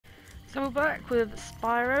So we're back with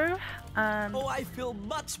Spyro, and Oh, I feel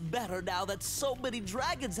much better now that so many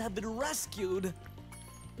dragons have been rescued.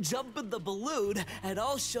 Jump in the balloon, and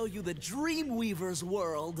I'll show you the Dreamweaver's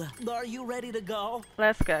world. Are you ready to go?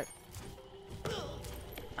 let's go.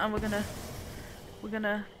 And we're gonna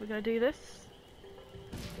do this.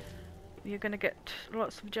 You're gonna get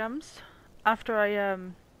lots of gems. After I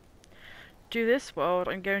do this world,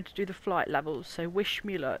 I'm going to do the flight levels. So wish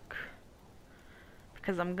me luck,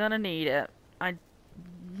 because I'm gonna need it. I'm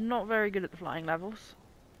not very good at the flying levels,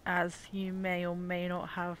 as you may or may not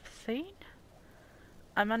have seen.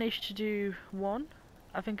 I managed to do one.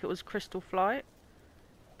 I think it was Crystal Flight.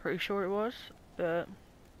 Pretty sure it was, but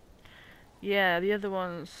yeah, the other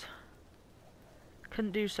ones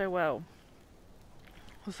couldn't do so well.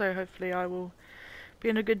 So hopefully I will be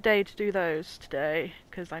on a good day to do those today,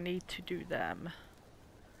 because I need to do them.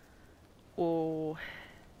 Or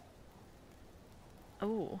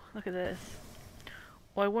oh, look at this.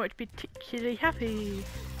 Or I won't be particularly happy.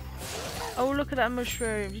 Oh, look at that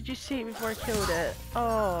mushroom. Did you see it before I killed it?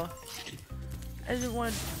 Oh, I didn't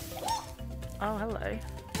want to... Oh, hello.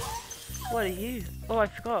 What are you? Oh, I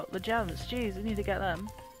forgot. The gems. Jeez, I need to get them.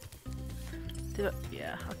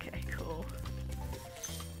 Yeah, okay, cool.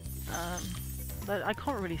 But I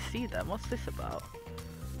can't really see them. What's this about?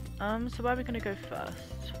 So where are we gonna go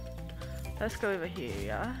first? Let's go over here,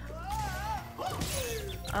 yeah?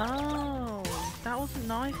 Oh, that wasn't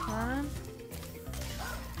nice, man.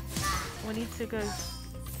 We need to go...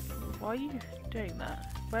 Why are you doing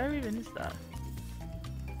that? Where even is that?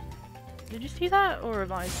 Did you see that? Or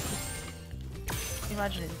am I just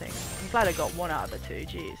imagining things? I'm glad I got one out of the two,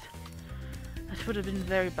 jeez. That would have been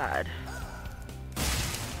very bad.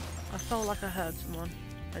 I felt like I heard someone.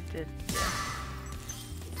 I did,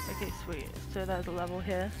 yeah. Okay, sweet. So there's a level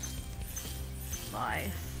here.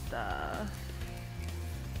 Nice stuff.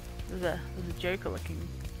 There's a Joker looking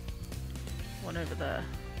one over there.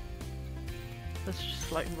 That's just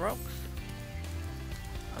floating rocks.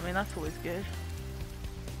 I mean, that's always good.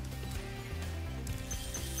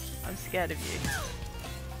 I'm scared of you.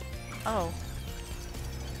 Oh.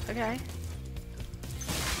 Okay.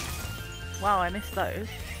 Wow, I missed those.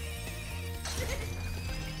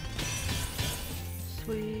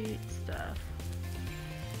 Sweet stuff.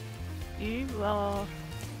 You are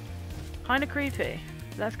kinda creepy.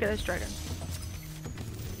 Let's get this dragon.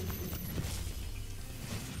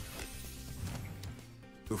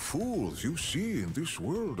 The fools you see in this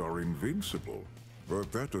world are invincible,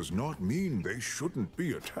 but that does not mean they shouldn't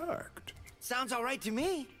be attacked. Sounds all right to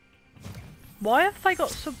me. Why have they got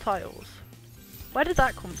subtitles? Where did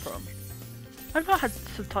that come from? I've not had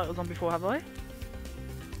subtitles on before, have I?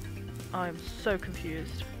 I'm so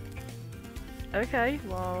confused. Okay,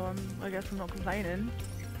 well, I guess I'm not complaining.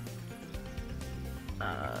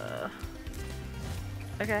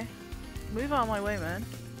 Okay. Move out of my way, man.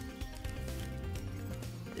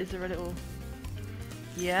 Is there a little...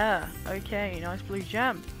 Yeah, okay, nice blue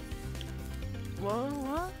gem. Whoa,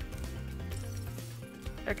 what?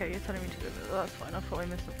 Okay, you're telling me to go there. That's fine, I thought I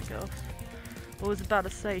missed something else. I was about to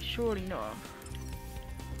say, surely not.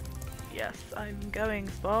 Yes, I'm going,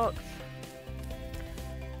 Sparks.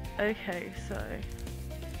 Okay, so...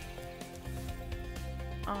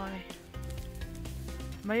 I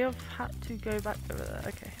may have had to go back over there.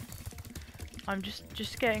 Okay. I'm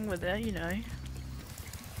just getting with it, you know.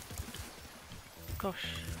 Gosh.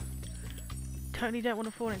 Totally don't want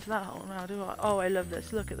to fall into that hole now, do I? Oh, I love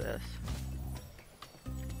this. Look at this.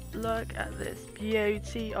 Look at this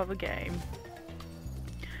beauty of a game.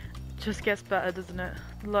 Just gets better, doesn't it?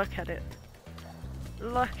 Look at it.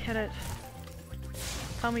 Look at it.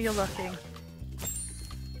 Tell me you're looking.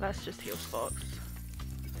 Let's just heal Sparks.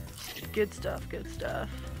 Good stuff, good stuff.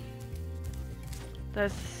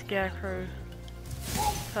 There's the scarecrow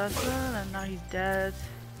person, and now he's dead.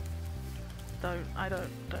 I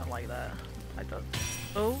don't like that. I don't.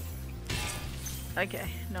 Oh.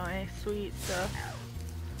 Okay, nice, sweet stuff.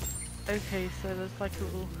 Okay, so there's like a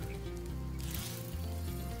little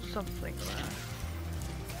something there.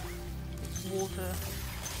 Water.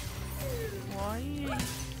 Why?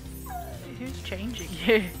 Who's changing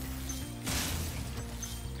you?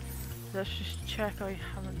 Let's just check I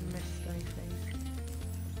haven't missed anything.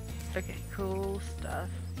 Okay, cool stuff.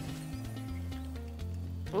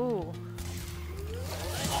 Ooh.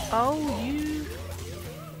 Oh, you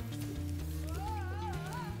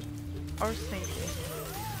are sneaky.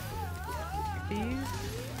 Are you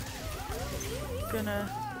gonna...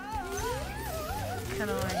 Can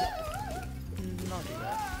I not do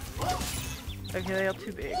that? Okay, they are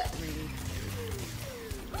too big for me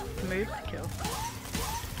to move to kill.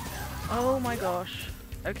 Oh my gosh.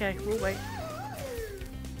 Okay, we'll wait.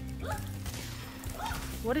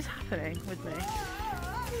 What is happening with me?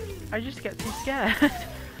 I just get too scared.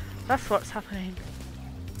 That's what's happening.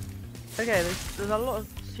 Okay, there's a lot of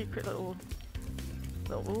secret little...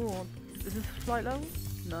 Ooh, is this a flight level?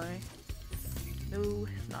 No. No,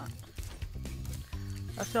 it's not.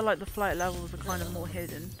 I feel like the flight levels are kind of more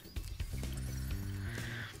hidden.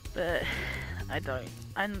 But I don't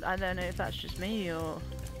know if that's just me or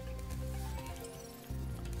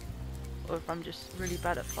if I'm just really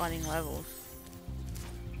bad at finding levels.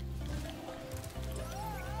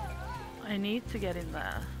 I need to get in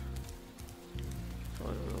there. So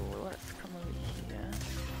let's come over here.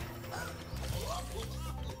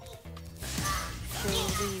 Kill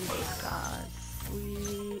these guys.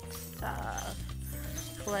 Sweet stuff.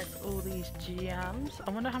 Collect all these gems. I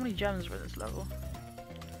wonder how many gems were this level.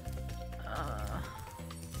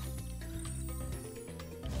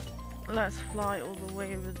 Let's fly all the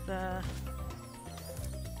way over there.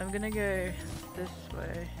 I'm gonna go this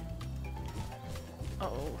way.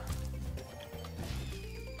 Uh-oh.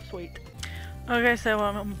 Sweet. Okay, so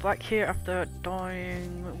I'm back here after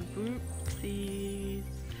dying. Whoopsies.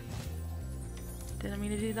 Didn't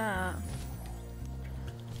mean to do that.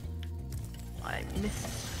 I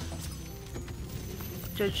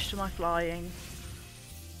misjudged my flying.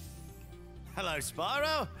 Hello,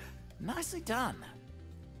 Spyro. Nicely done.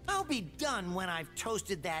 I'll be done when I've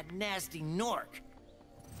toasted that nasty Nork.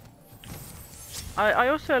 I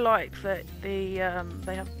also like that they have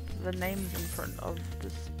the names in front of the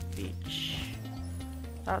speech.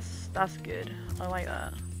 That's good. I like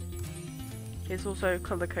that. It's also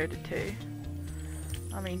color coded too.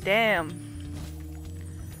 I mean, damn.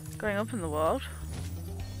 Going up in the world.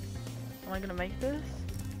 Am I gonna make this?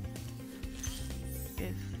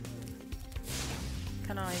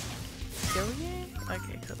 Can I kill you?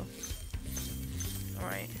 Okay, cool.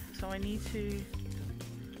 Alright, so I need to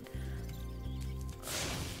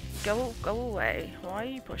go away. Why are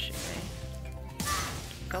you pushing me?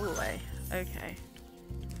 Go away. Okay.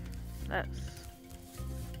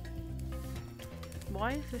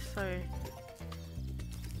 Why is this so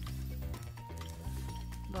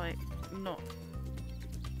like not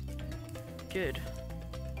good?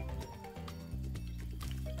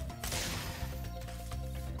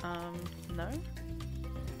 No?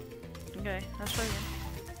 Okay, let's try again.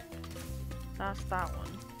 That's that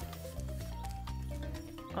one.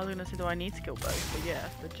 I was gonna say, do I need to kill both? But yeah,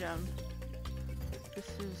 the gem. This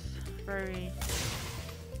is very...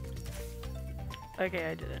 Okay,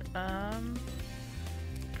 I did it.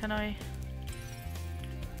 Can I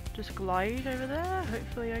just glide over there?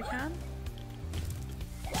 Hopefully I can.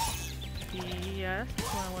 Yes,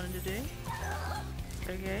 that's what I wanted to do.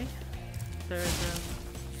 Okay. There's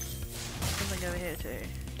something over here too.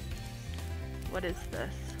 What is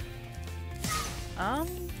this?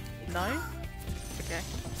 No? Okay.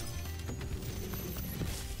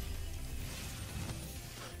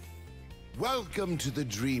 Welcome to the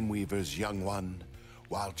Dreamweavers, young one.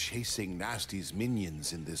 While chasing Nasty's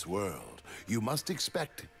minions in this world, you must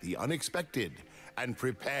expect the unexpected and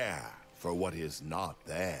prepare for what is not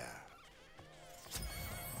there.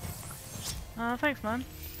 Thanks, man.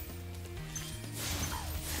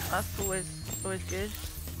 That's always good.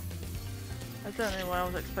 I don't know why I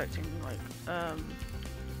was expecting like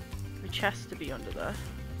the chest to be under there,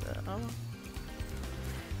 but oh well.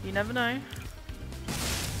 You never know.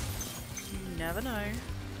 You never know.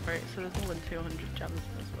 Right, so there's more than 200 gems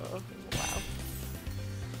as well. Wow.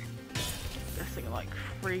 Guessing like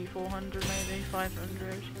 300-400 maybe,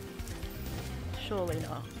 500. Surely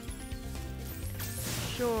not.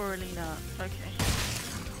 Surely not. Okay.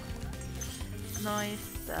 Nice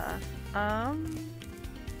stuff.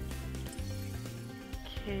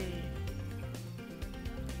 Okay.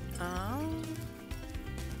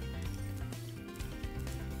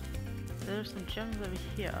 There's some gems over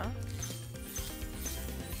here.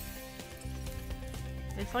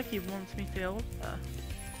 It's like he wants me to go up there.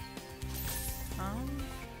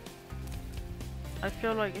 I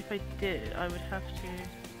feel like if I did, I would have to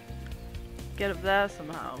get up there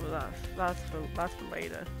somehow, but that's for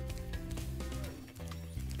later.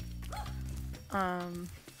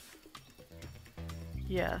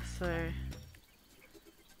 Yeah, so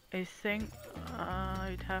I think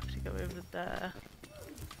I'd have to go over there,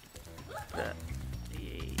 but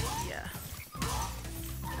yeah,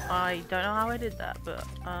 I don't know how I did that, but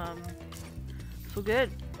it's all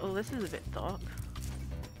good. Oh, this is a bit dark.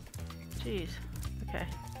 Jeez. Okay.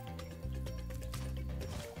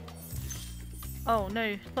 Oh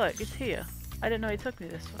no, look, it's here. I didn't know it took me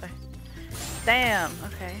this way. Damn,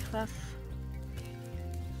 okay, that's...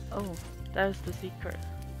 Oh, there's the secret.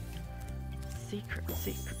 Secret,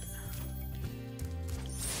 secret.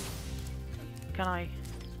 Can I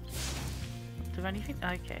do anything?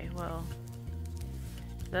 Okay, well,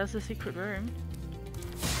 there's the secret room.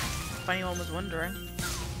 If anyone was wondering.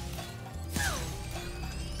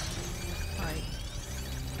 I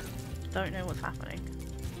don't know what's happening.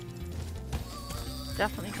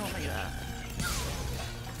 Definitely can't make that.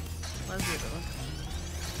 Where's the other one?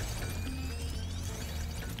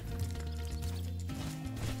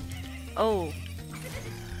 Oh.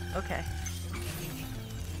 Okay.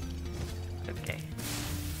 Okay.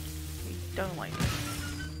 We don't like it.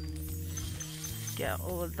 Get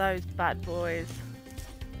all of those bad boys.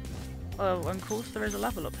 Oh, and of course there is a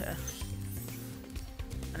level up here.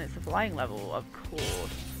 And it's a flying level, of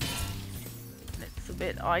course. And it's a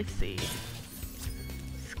bit icy.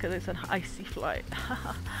 It's because it's an icy flight.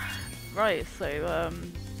 Right, so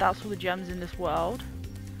that's all the gems in this world.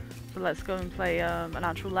 So let's go and play an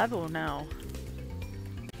actual level now.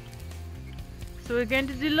 So we're going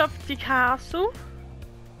to do Lofty Castle.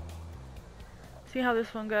 See how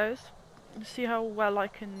this one goes. See how well I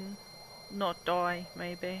can not die,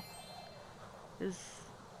 maybe. This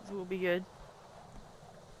will be good.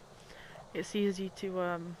 It's easy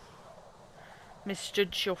to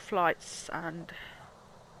misjudge your flights and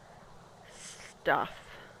stuff.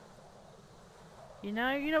 You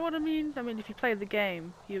know what I mean? I mean, if you play the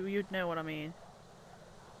game, you'd know what I mean.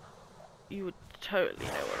 You would totally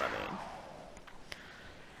know what I mean.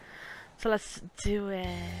 So let's do it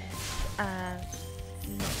and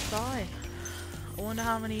not die. I wonder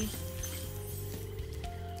how many...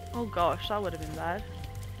 Oh gosh, that would have been bad.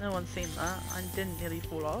 No one's seen that. I didn't nearly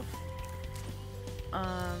fall off.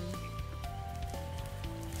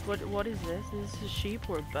 What is this? Is this a sheep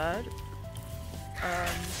or a bird?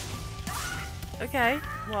 Okay.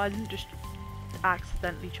 Well, I didn't just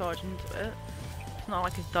accidentally charge into it. It's not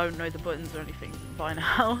like I don't know the buttons or anything by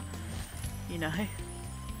now. You know.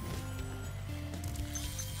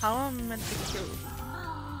 How am I meant to kill?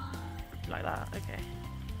 Like that, okay.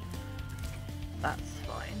 That's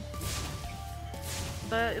fine.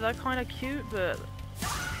 They're kind of cute, but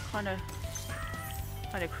kind of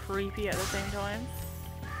creepy at the same time.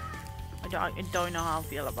 I don't know how I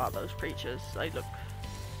feel about those creatures.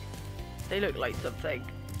 They look like something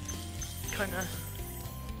kind of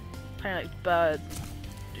like birds,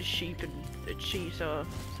 sheep and cheetah or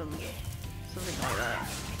something like that.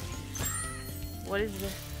 What is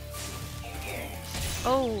this?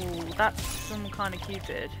 Oh, that's some kind of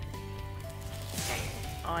cupid.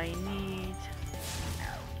 I need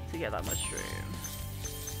to get that mushroom.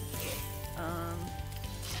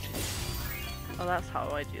 Oh, that's how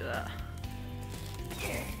I do that.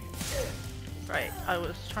 Right, I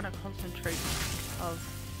was trying to concentrate of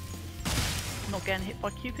not getting hit by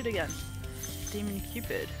Cupid again. Demon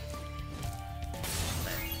Cupid.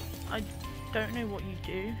 I don't know what you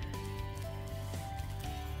do.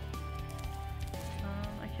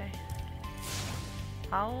 Okay.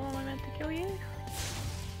 How am I meant to kill you?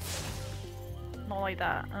 Not like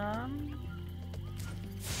that.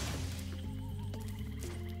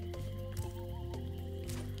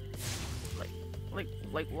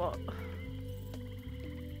 Like what?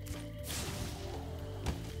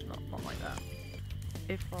 Not like that.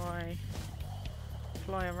 If I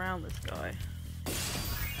fly around this guy,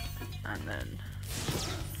 and then,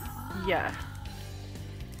 yeah,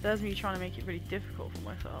 there's me trying to make it really difficult for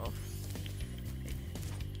myself. It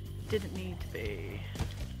didn't need to be.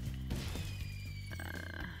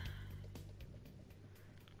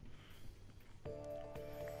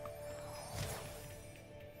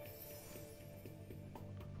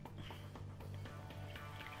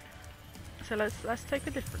 So let's take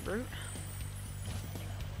a different route.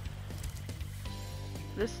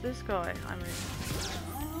 This guy, I mean,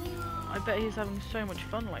 I bet he's having so much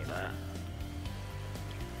fun like that.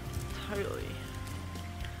 Totally.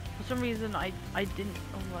 For some reason I didn't.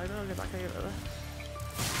 Oh, I gotta go back over there.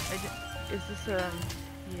 Is this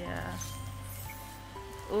yeah.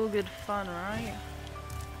 All good fun, right?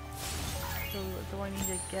 So do I need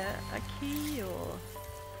to get a key or?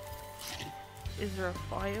 Is there a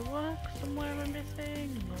firework somewhere I'm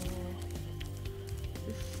missing? Or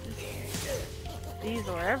these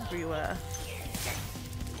are everywhere.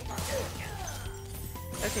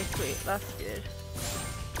 Okay, sweet, that's good.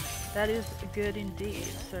 That is good indeed.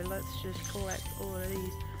 So let's just collect all of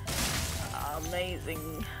these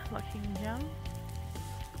amazing lucky gems.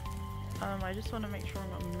 I just want to make sure I'm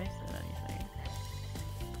not missing anything.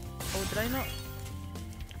 Oh, did I not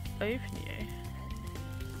open you?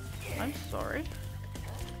 I'm sorry.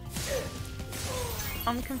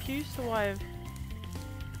 I'm confused to why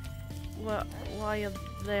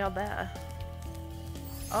they are there.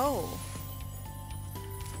 Oh.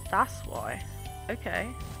 That's why. Okay.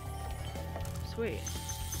 Sweet.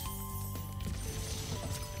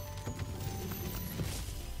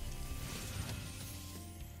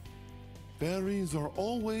 Berries are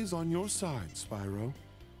always on your side, Spyro.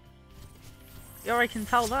 Yeah, I can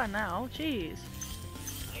tell that now. Jeez.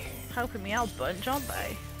 Helping me out a bunch, aren't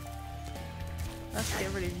they? Let's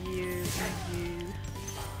get rid of you and you.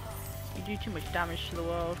 You do too much damage to the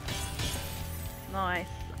world. Nice.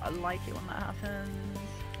 I like it when that happens.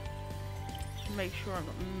 Just make sure I'm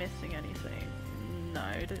not missing anything. No,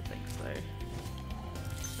 I don't think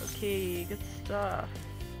so. Okay, good stuff.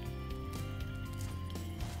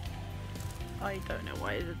 I don't know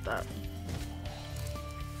why I did that.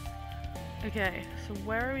 Okay, so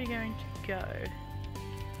where are we going to go?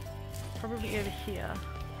 Probably over here.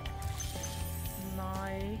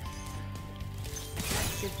 Nice.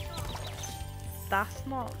 Good. That's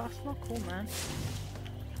not cool, man.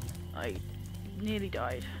 I nearly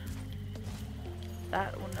died.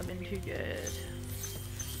 That wouldn't have been too good.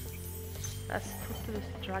 Let's talk to this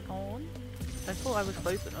dragon. I thought I was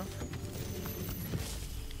close enough.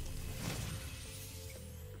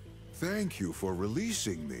 Thank you for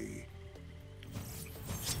releasing me.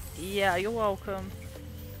 Yeah, you're welcome.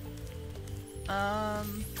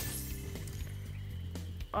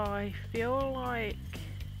 I feel like...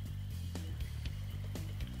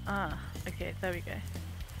 okay, there we go.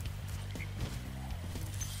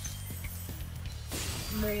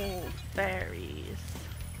 More berries.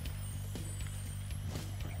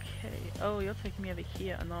 Okay, oh, you're taking me over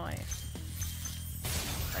here, nice.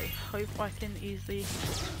 I hope I can easily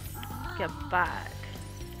get back.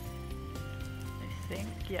 I think,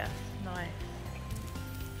 yes, nice.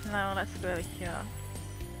 Now let's go over here.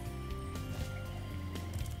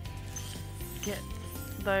 Get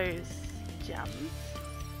those gems.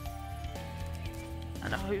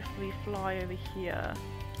 And hopefully fly over here.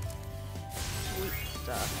 Sweet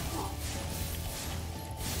stuff.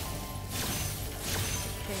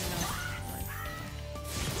 Okay,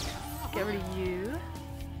 nice. Get rid of you.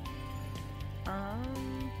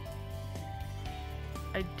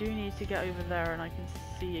 I do need to get over there and I can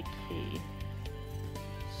see a key.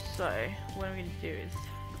 So, what I'm going to do is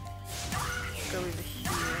go over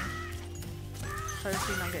here.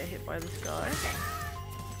 Hopefully not get hit by this guy.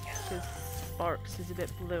 Because Sparks is a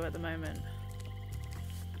bit blue at the moment.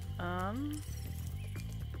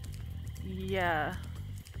 Yeah.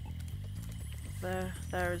 There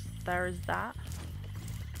is that.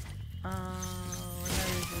 I know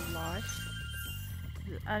there's a life.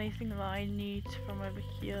 Is there anything that I need from over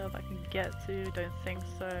here that I can get to? Don't think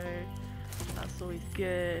so. That's always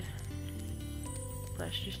good.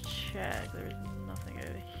 Let's just check. There is nothing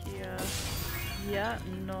over here. Yeah,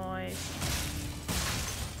 nice.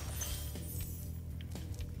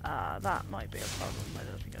 That might be a problem. I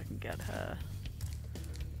don't think I can get her.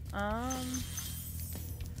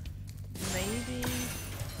 Maybe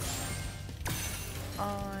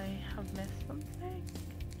I have missed something?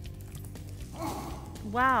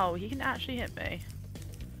 Wow, he can actually hit me.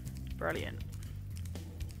 Brilliant.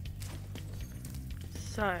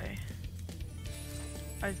 So,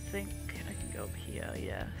 I think I can go up here,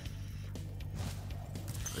 yes.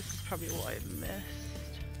 This is probably what I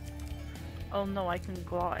missed. Oh no, I can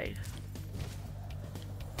glide.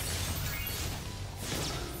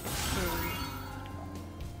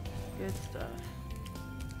 Good stuff.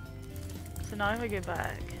 So now if I go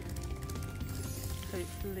back,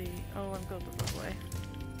 hopefully... Oh, I'm going the wrong way.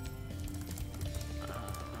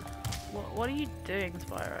 What are you doing,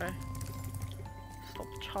 Spyro? Stop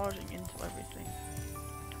charging into everything.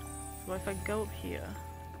 So if I go up here...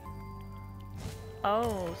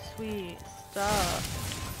 Oh, sweet stuff.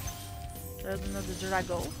 There's another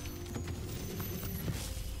dragon.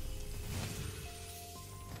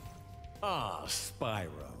 Ah,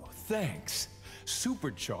 Spyro, thanks.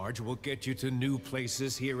 Supercharge will get you to new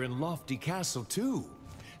places here in Lofty Castle, too.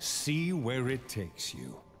 See where it takes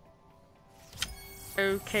you.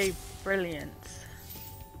 Okay, brilliant.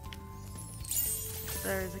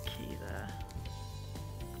 There is a key there.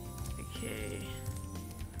 Okay.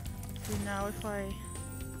 So now if I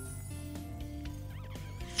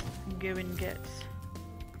go and get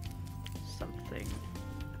something.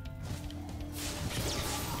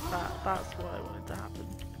 That's what I wanted to happen.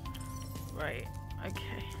 Right,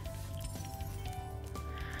 okay.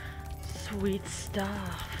 Sweet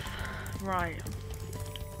stuff. Right.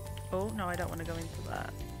 Oh, no, I don't want to go into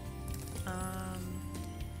that.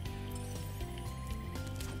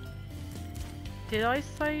 Did I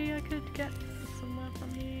say I could get somewhere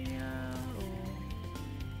from here? Or...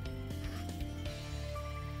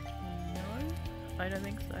 No? I don't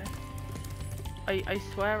think so. I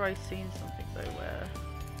swear I seen something though where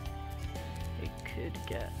it could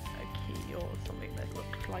get a key or something that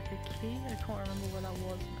looked like a key. I can't remember where that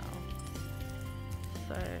was now.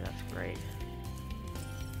 So that's great.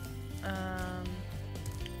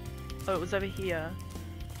 Oh, it was over here.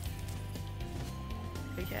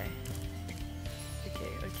 Okay.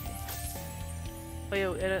 Okay. Oh,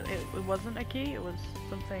 yeah, it wasn't a key, it was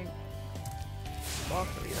something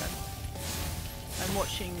sparkly then. I'm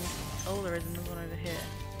watching. Oh, there is another one over here.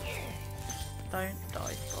 Don't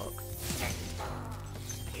die, Fox.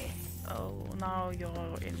 Oh, now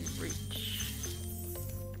you're in reach.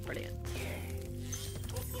 Brilliant.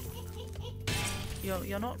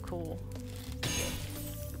 You're not cool.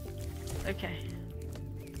 Okay.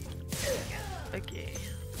 Okay.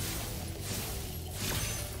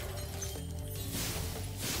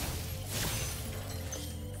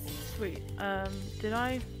 Sweet. Did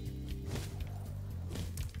I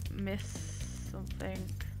miss something?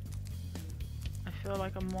 I feel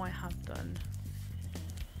like I might have done.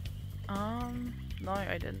 No,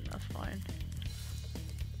 I didn't. That's fine.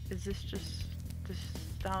 Is this just this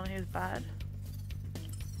down here is bad?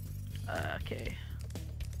 Okay.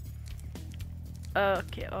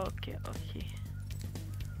 Okay.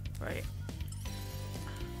 Right.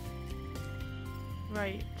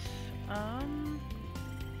 Right.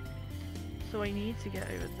 So I need to get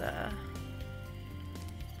over there.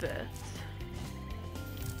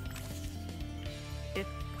 But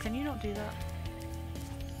can you not do that?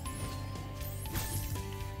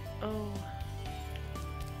 Oh.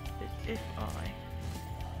 If I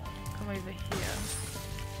come over here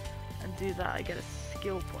and do that, I get a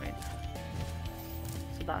skill point.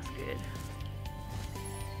 So that's good.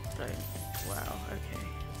 So, wow, okay.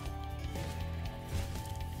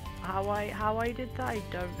 How I did that, I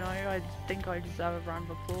don't know. I think I deserve a round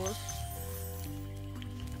of applause.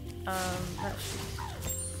 Let's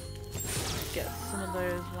just get some of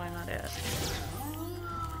those while I'm at it.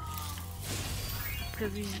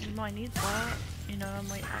 Because you might need that. You know, I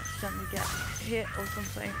might accidentally get hit or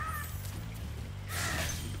something.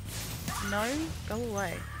 No? Go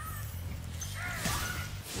away.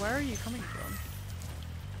 Where are you coming from?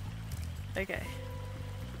 Okay.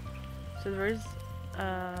 So there is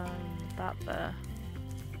that there.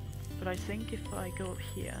 But I think if I go up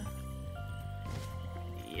here.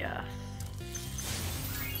 Yes.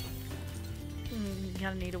 You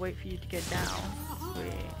kind of need to wait for you to get down.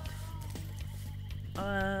 Sweet.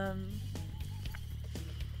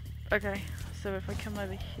 Okay, so if I come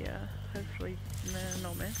over here, hopefully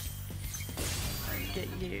not miss, and get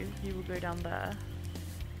you, you will go down there.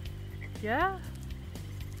 Yeah?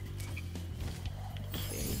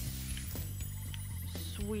 Okay.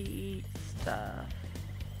 Sweet stuff.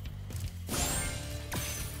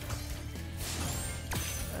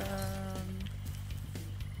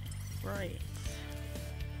 Right.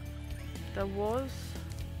 There was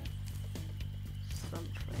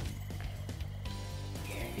something.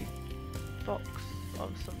 A box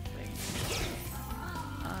of something.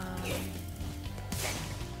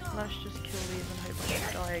 Let's just kill these and hope I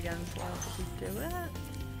don't die again whilst we do it.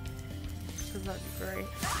 Because that'd be great.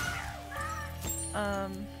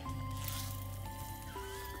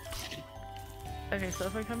 Okay, so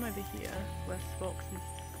if I come over here, where Spox is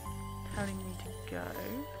telling me to go,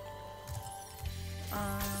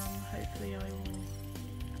 hopefully I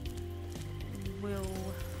will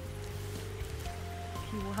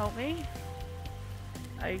he will help me.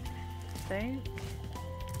 I think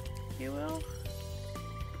he will.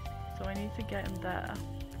 So I need to get him there.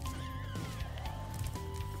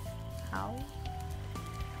 How?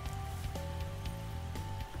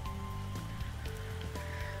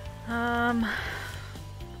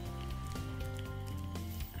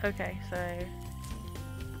 Okay, so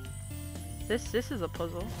this is a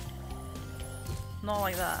puzzle. Not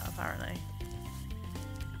like that, apparently.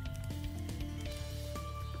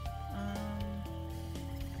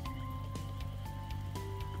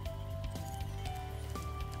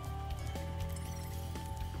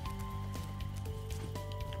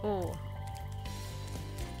 Oh.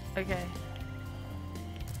 Okay.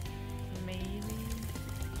 Maybe.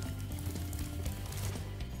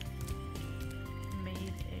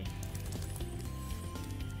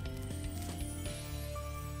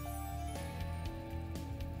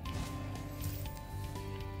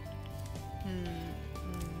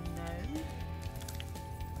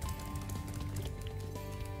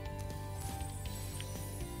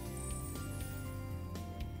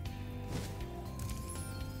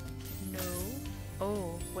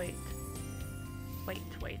 Oh, wait. Wait,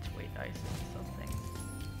 I see something.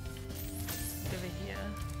 Over here.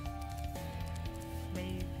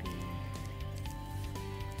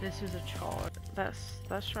 This is a chart.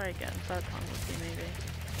 Let's try again. Third time would be maybe.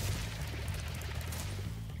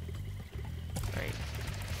 Great.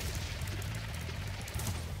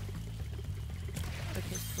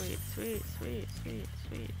 Okay, sweet, sweet, sweet, sweet,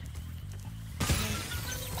 sweet.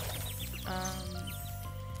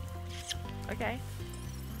 Okay.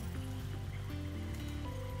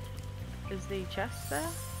 Is the chest there?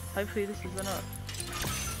 Hopefully this is enough.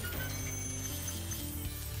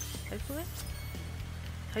 Hopefully?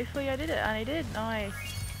 Hopefully I did it, and I did. Nice.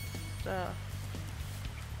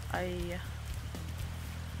 I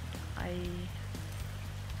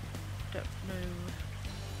don't know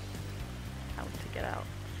how to get out.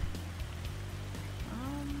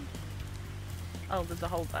 Oh, there's a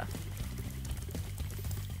hole there.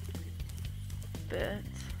 Bit.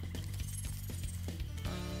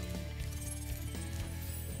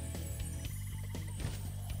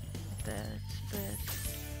 Bit.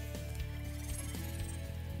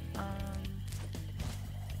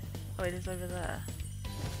 Oh, it is over there.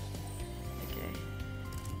 Okay.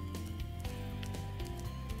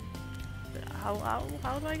 How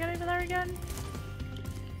do I get over there again?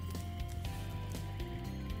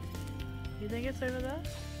 You think it's over there?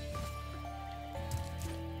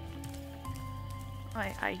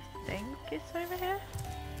 I think it's over here.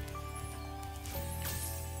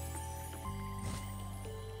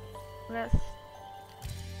 Let's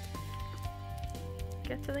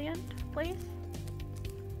get to the end, please.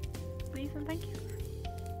 Please and thank you.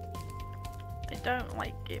 I don't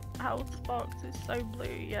like it. How the box is so blue.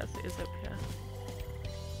 Yes, it is up here.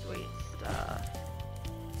 Sweet stuff.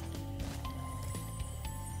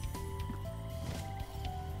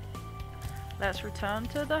 Let's return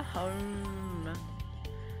to the home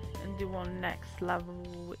and do our next level,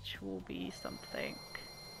 which will be something.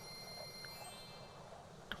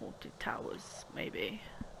 Haunted towers, maybe.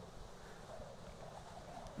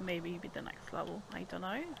 Maybe be the next level. I don't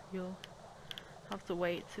know. You'll have to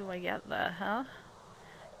wait till I get there, huh?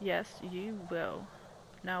 Yes, you will.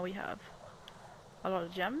 Now we have a lot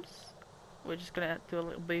of gems. We're just gonna do a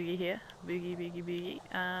little boogie here. Boogie, boogie, boogie.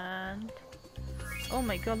 And... oh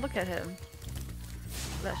my god, look at him.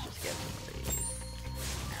 Let's just get some of these.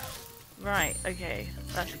 Right, okay.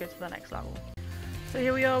 Let's go to the next level. So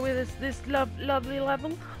here we are with this lovely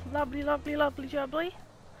level. Lovely, lovely, lovely jubbly.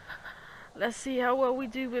 Let's see how well we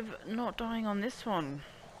do with not dying on this one.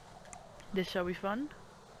 This shall be fun.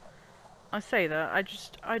 I say that,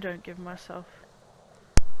 I don't give myself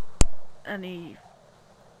any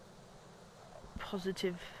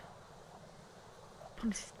positive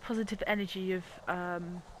energy of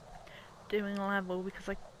doing a level because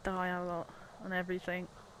I die a lot on everything.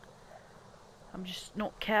 I'm just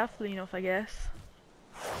not careful enough, I guess.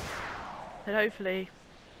 But hopefully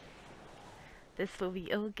this will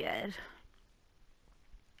be all good.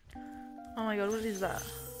 Oh my god, what is that?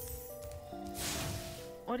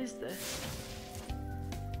 What is this?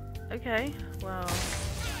 Okay, well,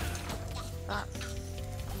 that's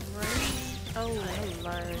great. Oh,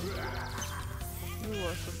 hello. You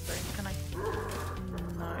or something. Can I?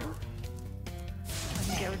 No. I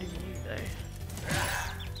can get rid of you though.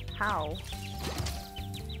 How?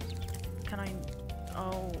 Can I?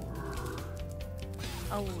 Oh.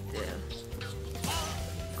 Oh dear.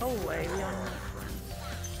 Go away, we are not friends.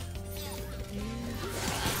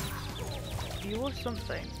 You or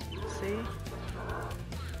something. See?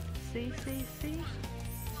 See?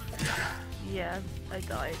 Yeah, I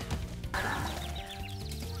died. I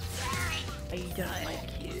don't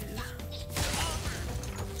like you.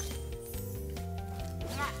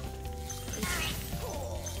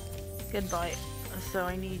 Goodbye. So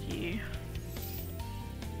I need you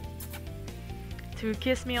to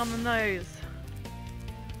kiss me on the nose.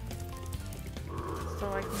 So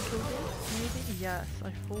I can kill you? Maybe? Yes,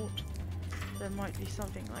 I thought there might be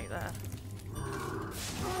something like that.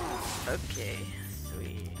 Okay,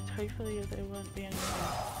 sweet. Hopefully there won't be any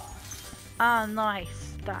more. Ah,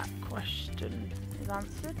 nice. That question is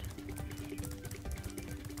answered.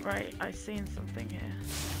 Right, I've seen something here.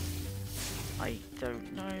 I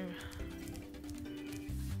don't know.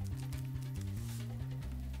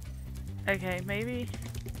 Okay, maybe.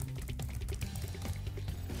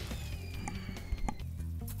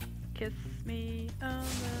 Kiss me on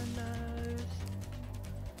the nose.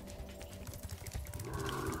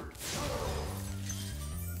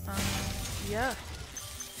 Yeah.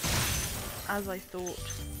 As I thought.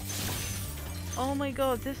 Oh my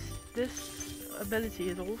god, this ability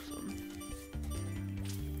is awesome.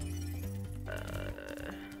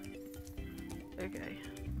 Okay,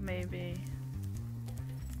 maybe.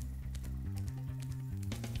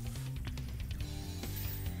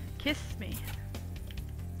 Kiss me.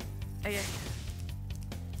 Okay.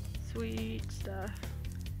 Sweet stuff.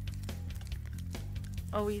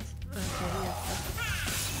 Oh, he's okay. He has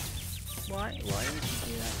stuff. Why? Why would you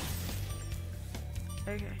do that?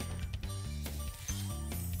 Okay.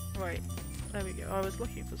 Right. There we go. I was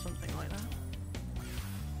looking for something like that.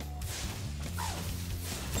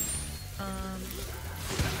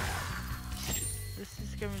 This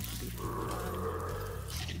is going to be fun.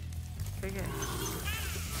 Okay.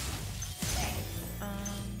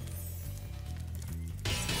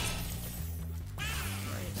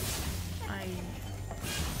 Right. I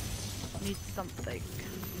need something.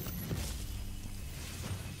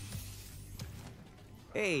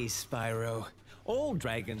 Hey, Spyro. All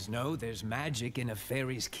dragons know there's magic in a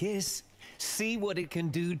fairy's kiss. See what it can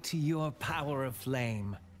do to your power of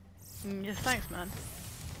flame. Yeah, thanks, man.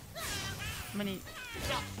 I mean, you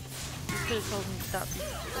could have told me that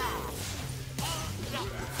before.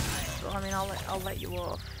 So, I mean, I'll let you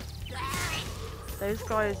off. Those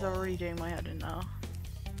guys are already doing my head in now.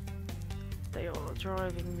 They are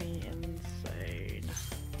driving me insane.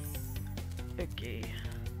 Okay.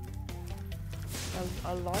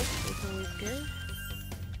 A light is always good.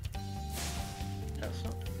 That's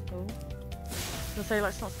not cool. I was gonna say,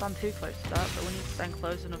 let's not stand too close to that, but we need to stand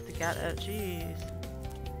close enough to get it. Jeez.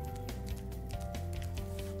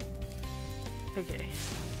 Okay.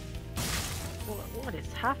 What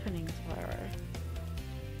is happening, Spyro?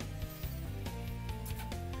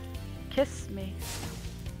 Kiss me.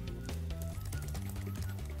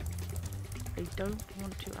 I don't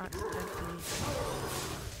want to accidentally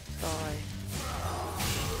die.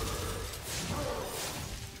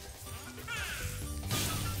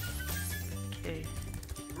 Okay.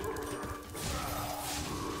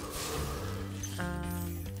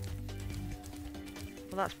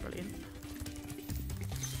 Well, that's brilliant.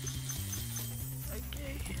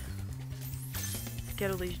 Okay. Let's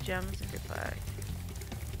get all these gems and get back.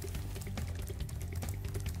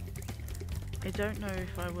 I don't know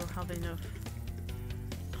if I will have enough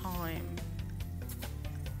time.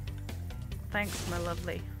 Thanks, my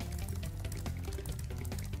lovely.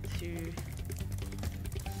 To do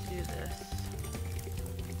this.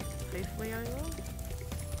 Hopefully I will.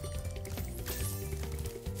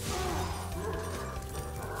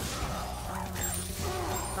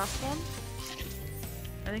 Last one?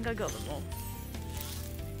 I think I got them all.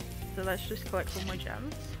 So let's just collect all my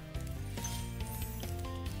gems.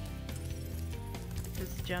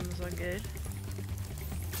 Because gems are good.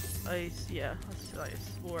 Yeah, I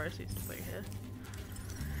swore I see something here.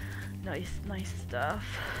 Nice stuff.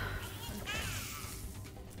 Okay.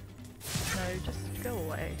 No, just go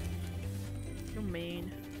away. You're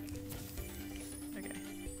mean. Okay.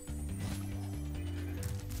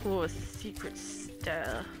 Oh, a secret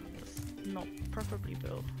stair. That's not properly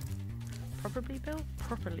built. Properly built?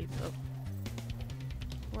 Properly built.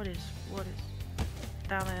 What is...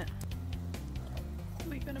 Damn it. Are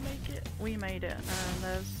we gonna make it? We made it, and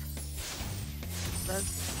there's the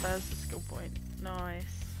skill point. Nice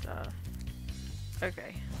stuff.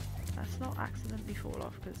 Okay. Let's not accidentally fall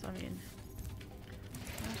off, because, I mean...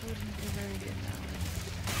 that wouldn't be very good now.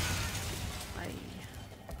 So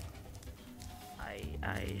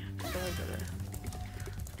I gotta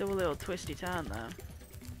do a little twisty turn there.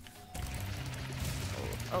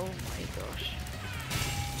 Oh my gosh.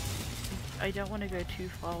 I don't want to go too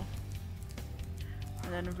far.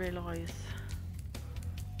 And then realise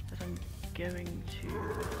that I'm going to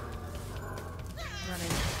run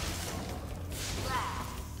into people.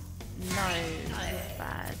 No, this is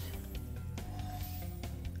bad.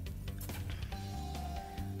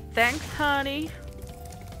 Thanks, honey.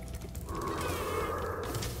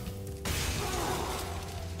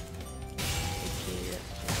 Okay,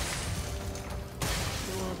 let's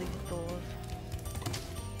do all these doors.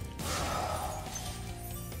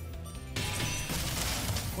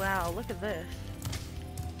 Wow, look at this.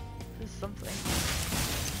 This is something.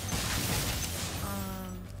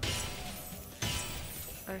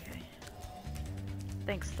 Okay.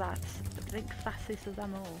 Thanks, that is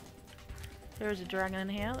them all. There is a dragon in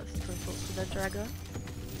here. Let's talk to the dragon.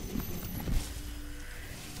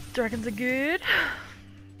 Dragons are good.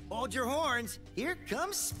 Hold your horns. Here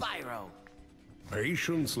comes Spyro.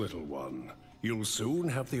 Patience, little one. You'll soon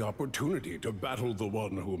have the opportunity to battle the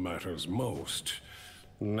one who matters most.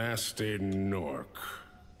 Nasty Nork.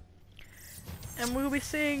 And we'll be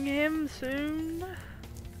seeing him soon.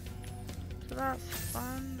 So that's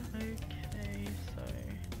fun. Okay, so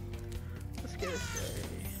let's get this ready.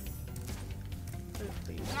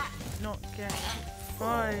 Hopefully not get hit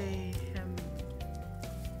by him.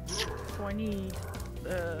 So I need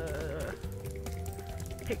the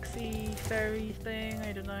pixie fairy thing,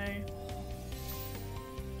 I don't know.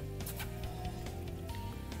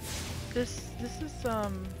 This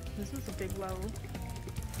is a big level.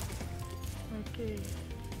 Okay.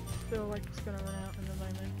 Feel like it's gonna run out in a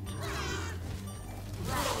moment.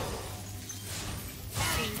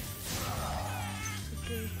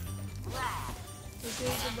 Okay.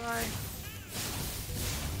 Okay, goodbye.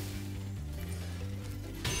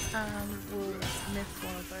 We'll miss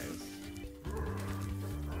one of those.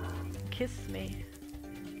 Kiss me.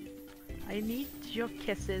 I need your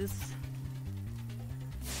kisses.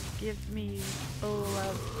 Give me all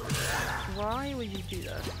of... Why would you do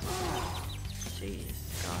that? Jeez,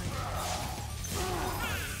 guys.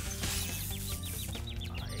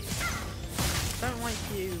 I don't like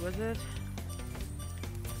you, was it?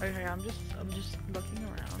 Okay, I'm just looking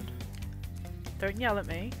around. Don't yell at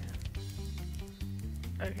me.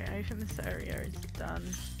 Okay, I think this area is done.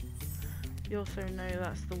 You also know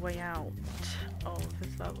that's the way out of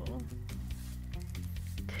this level.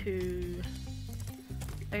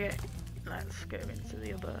 Okay, let's go into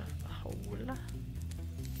the other hole.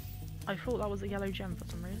 I thought that was a yellow gem for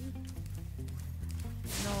some reason.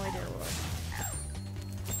 No idea why.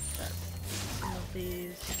 Let's do some of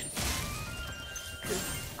these.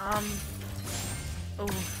 Oh,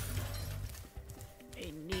 I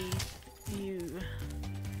need you.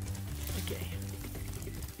 Okay.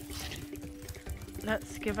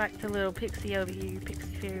 Let's go back to little Pixie over here,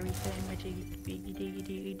 Pixie Fairy thing.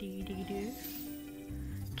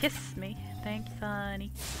 Kiss me. Thanks,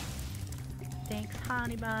 honey. Thanks,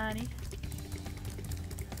 honey bunny.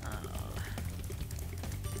 Oh my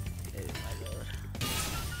lord.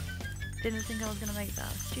 Didn't think I was gonna make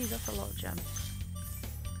that. Geez, that's a lot of gems.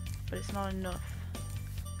 But it's not enough.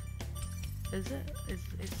 Is it?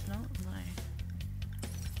 It's not?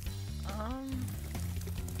 No.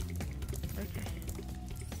 Okay.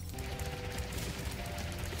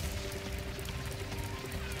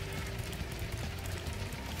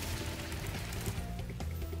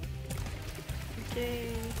 Okay.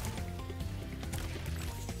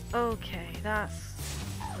 Okay, that's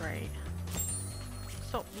great.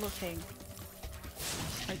 Stop looking.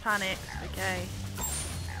 I panicked, okay.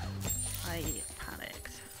 I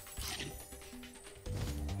panicked.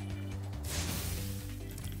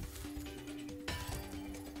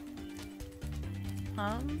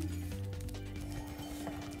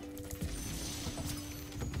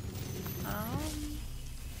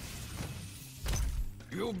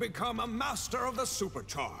 You've become a master of the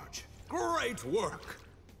supercharge. Great work.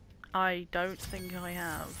 I don't think I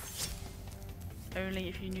have. Only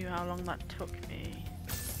if you knew how long that took me.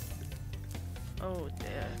 Oh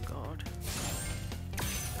dear God.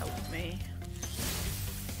 Help me.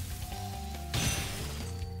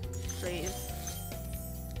 Please.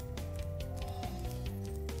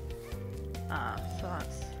 So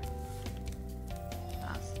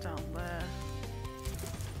that's down there.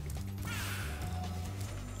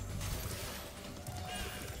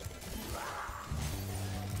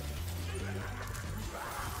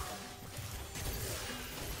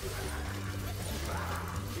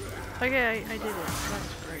 Okay, I did it.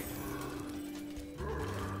 That's great.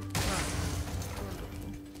 That's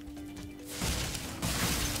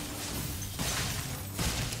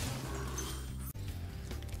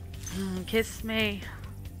wonderful. Kiss me.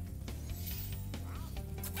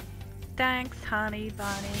 Thanks, honey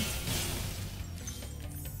bunny.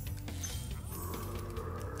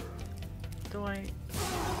 Do I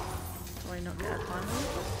not get a time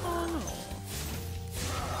limit? Oh no.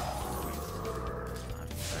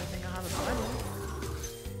 I think I have a time limit.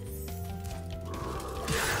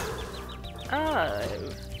 Oh.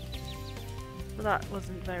 Well, that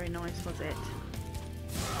wasn't very nice, was it?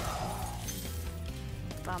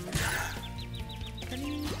 Bum. Can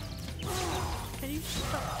you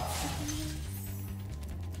stop kissing me?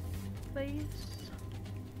 Please?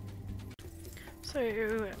 So,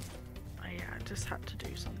 I just had to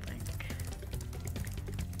do something.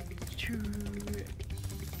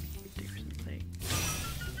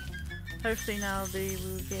 Hopefully now we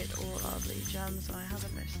will get all of the gems. I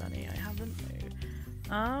haven't missed any. I haven't.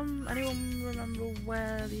 No. Anyone remember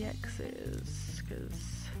where the X is?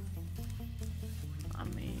 Because I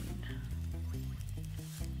mean,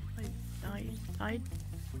 I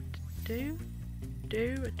do.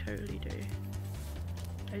 I totally do.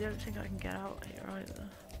 I don't think I can get out here either.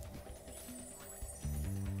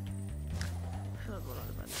 That's what I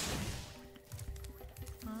was meant to do.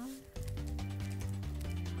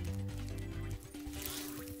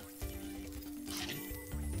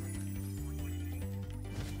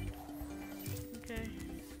 Okay.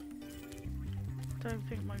 Don't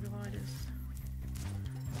think my glide is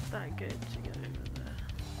that good to get over there.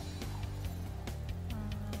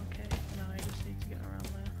 Okay, no, I just need to get around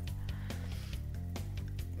there.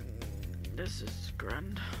 This is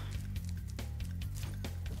grand.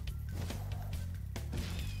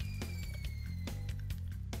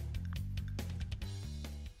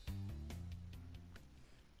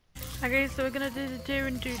 Okay, so we're gonna do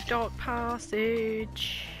Dark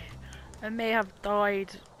Passage. I may have died,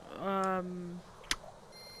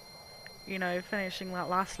 you know, finishing that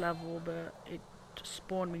last level, but it just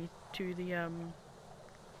spawned me to the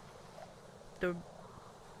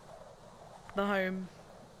home,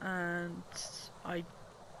 and I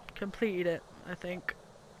completed it, I think.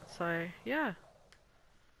 So yeah,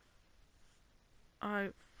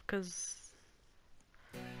 because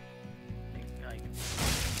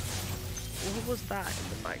what was that in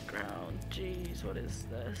the background? Jeez, what is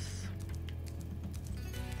this?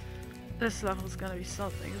 This level's gonna be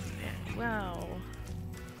something, isn't it? Wow.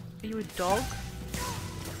 Are you a dog?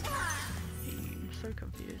 I'm so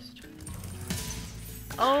confused.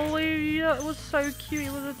 Oh, yeah, it was so cute.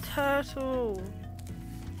 It was a turtle.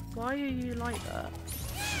 Why are you like that?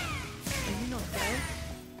 Are you not dead?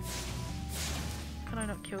 Can I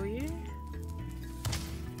not kill you?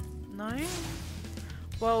 No?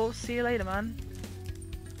 Well, see you later, man.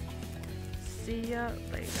 See ya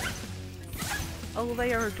later. Oh,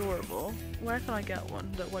 they are adorable. Where can I get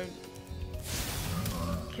one that won't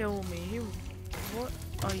kill me? What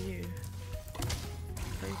are you?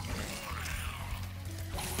 Okay.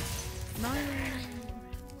 No!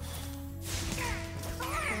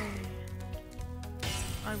 Okay.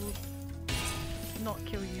 I will not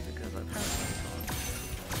kill you because apparently I can't.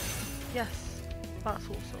 Yes, that's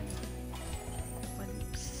awesome. When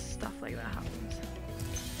stuff like that happens.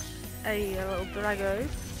 Hey, a little Drago.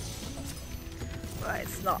 Right,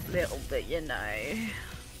 it's not little, but you know.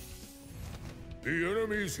 The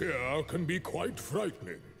enemies here can be quite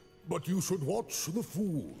frightening, but you should watch the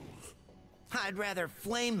fools. I'd rather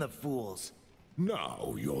flame the fools.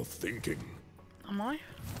 Now you're thinking. Am I?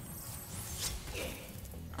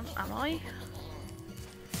 Am I?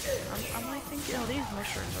 Am I thinking? Oh, these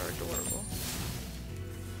mushrooms are adorable.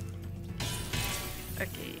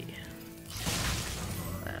 Okay.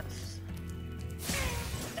 Let's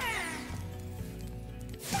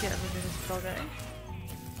get rid of this doggo.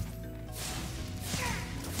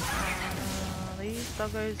 These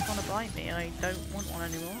doggos want to bite me. I don't want one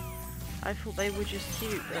anymore. I thought they were just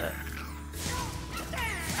cute, but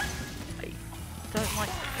I don't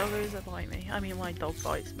like doggos that bite me. I mean, my dog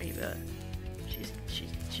bites me, but she's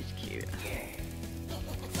cute.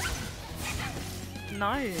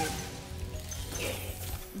 No.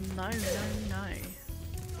 No, no, no.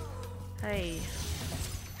 Hey.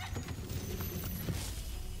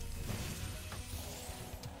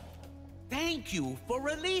 Thank you for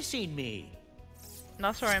releasing me.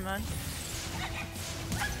 That's alright, man.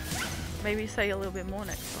 Maybe say a little bit more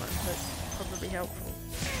next time. That's probably helpful.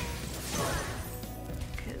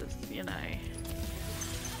 Because, you know,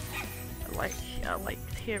 I like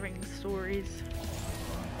hearing stories.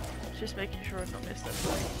 Just making sure I've not missed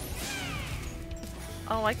anything.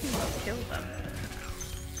 Oh, I can just kill them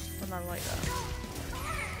when I like that.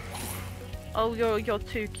 Oh, you're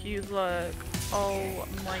too cute, look. Oh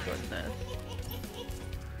my goodness.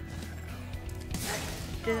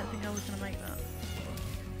 Didn't think I was gonna make that.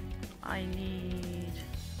 I need...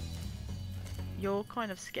 You're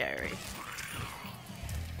kind of scary.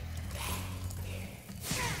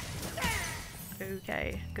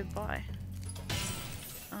 Okay, goodbye.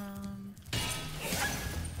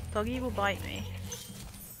 Doggy will bite me.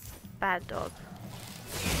 Bad dog.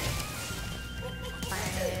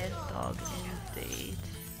 Bad dog indeed.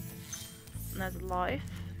 And there's life.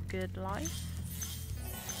 Good life.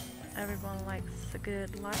 Everyone likes a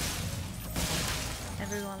good life.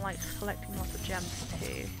 Everyone likes collecting lots of gems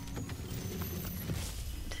too.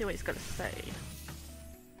 See what he's got to say.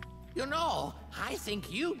 You know, I think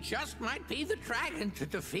you just might be the dragon to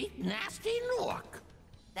defeat Nasty Nook.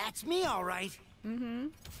 That's me, all right. Mm-hmm.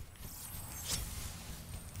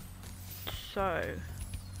 So,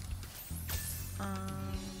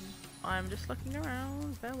 I'm just looking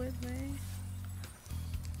around. Bear with me.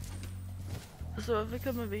 So if I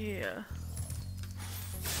come over here,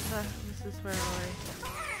 this is where I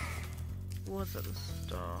was at the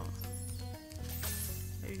start.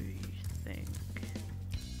 Who do you think?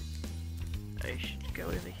 I should go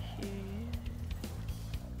over here.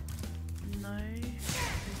 No,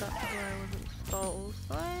 that's where I was at the start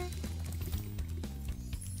also.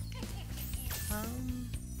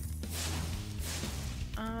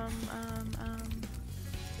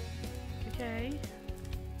 Okay.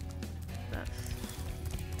 That's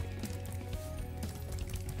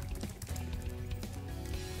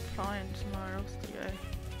find somewhere else to go.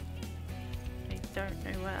 I don't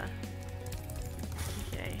know where.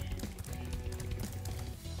 Okay.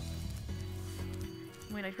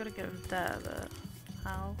 I mean, I've got to go there, but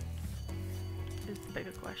how is the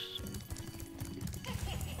bigger question.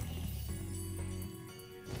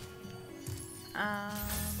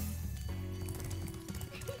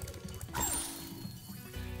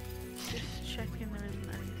 Just checking there isn't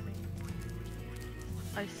anything.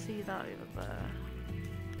 I see that over there.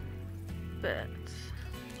 But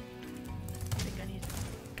I think I need to...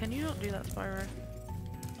 Can you not do that, Spyro?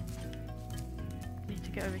 Need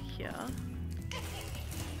to go over here.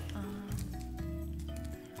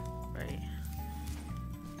 Right.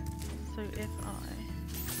 So if I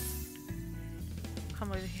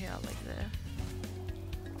come over here like this,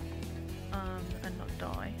 and not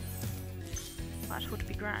die, that would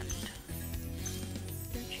be grand.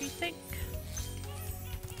 Don't you think?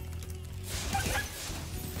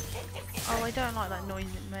 Oh, I don't like that noise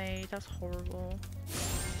it made. That's horrible.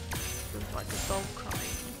 It was like a dog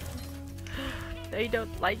crying. They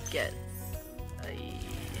don't like it.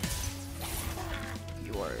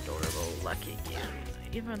 You are adorable, lucky cute.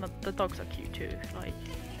 Even the dogs are cute too. Like,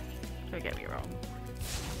 don't get me wrong.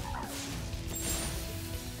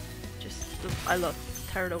 Just, I love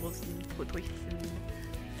turtles and woodwick and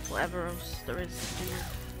whatever else there is to do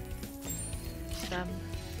with them,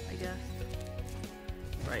 I guess.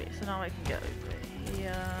 Right, so now I can get over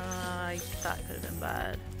here. That could have been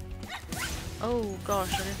bad. Oh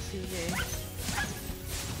gosh, I didn't see you.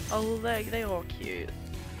 Oh, they are cute.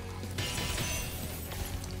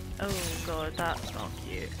 Oh god, that's not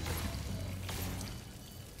cute.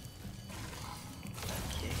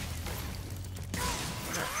 Okay.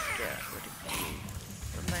 Let's get rid of these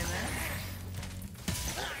for a moment.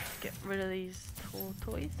 Get rid of these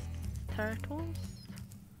tortoise? Turtles?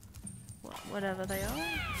 Whatever they are.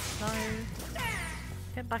 No.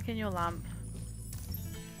 Get back in your lamp.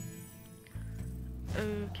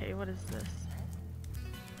 Okay, what is this?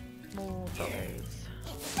 More dolls.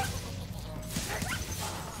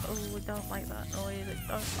 Oh, I don't like that noise. I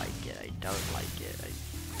don't like it. I don't like it.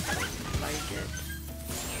 I don't like it.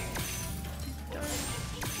 Don't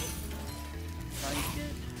like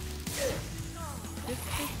it.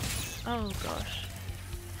 Oh gosh.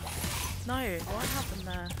 No, what happened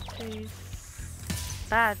there? Please.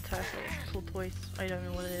 Bad turtle. Tortoise. I don't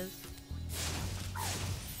know what it is.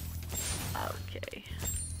 Okay.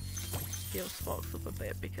 Heal sparks up a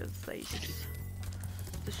bit because they just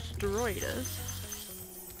destroyed us.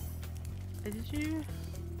 Did you?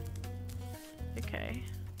 Okay.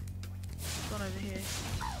 What's on over here?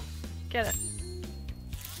 Get it.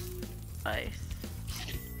 Nice.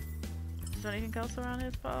 Is there anything else around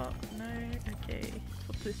this part? No? Okay.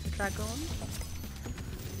 Put this dragon.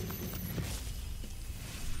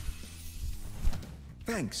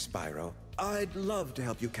 Thanks, Spyro. I'd love to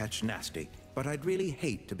help you catch Nasty, but I'd really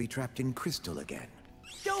hate to be trapped in Crystal again.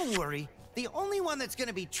 Don't worry. The only one that's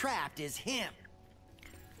gonna be trapped is him.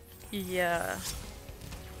 Yeah.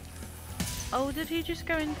 Oh, did he just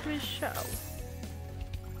go into his shell?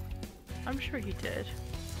 I'm sure he did.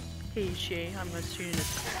 He, she, I'm assuming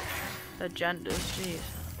it's the genders, jeez.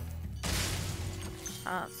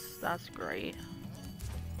 That's great.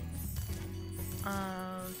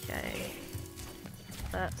 Okay.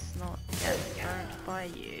 Let's not get burnt by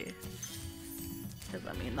you. Because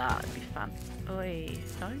I mean that would be fun. Oi,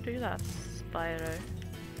 don't do that, Spyro.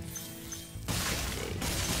 Okay.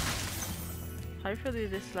 Hopefully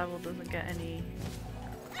this level doesn't get any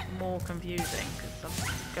more confusing because I'm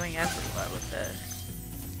going everywhere with this.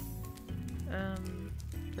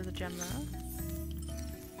 There's a gem there.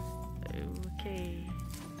 Okay.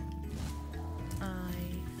 I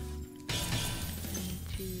need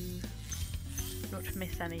to not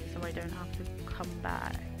miss any so I don't have to come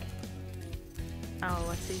back. Oh,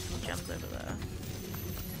 I see some gems over there.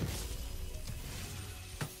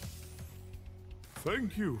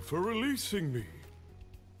 Thank you for releasing me.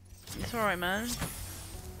 It's alright, man.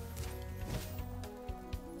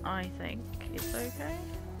 I think it's okay.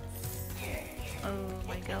 Oh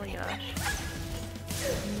my golly gosh.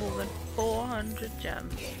 More than 400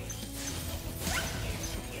 gems.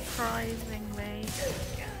 Surprisingly.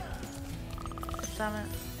 Oh, damn it.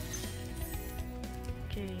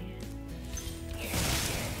 Okay.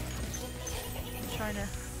 I'm trying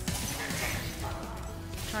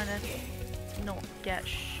to not get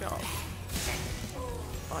shot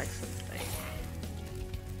by something.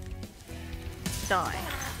 Die.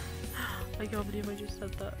 I can't believe I just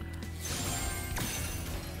said that.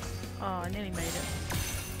 Oh, I nearly made it.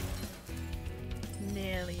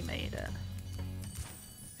 Nearly made it.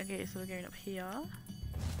 Okay, so we're going up here.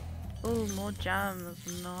 Oh, more gems.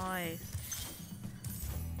 Nice.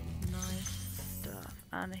 Nice stuff.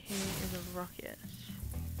 And here is a rocket.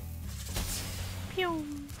 Pew!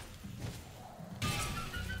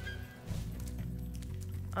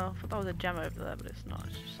 Oh, I thought that was a gem over there, but it's not.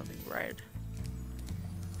 It's just something red.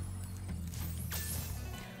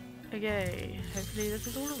 Okay, hopefully this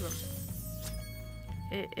is all of them.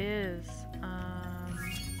 It is.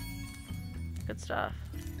 Good stuff.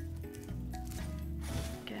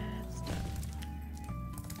 Good stuff.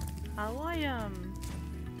 How I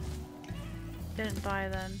didn't die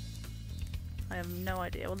then? I have no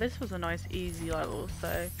idea. Well, this was a nice easy level,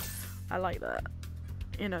 so I like that.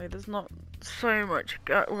 You know, there's not so much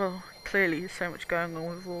well, clearly so much going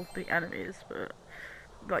on with all the enemies, but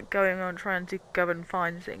like going on trying to go and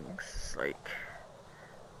find things, like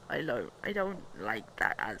I don't like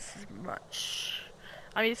that as much.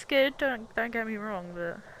 I mean, it's good, don't get me wrong,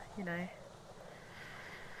 but you know,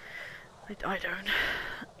 I don't.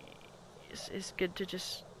 It's good to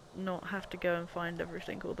just not have to go and find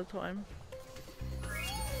everything all the time.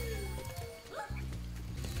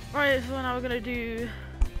 Right, so now we're gonna do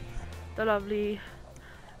the lovely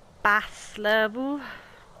bass level,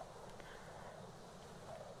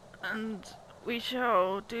 and we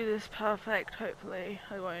shall do this perfect. Hopefully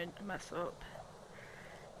I won't mess up,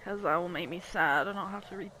 because that will make me sad and I'll have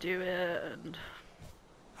to redo it, and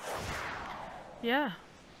yeah,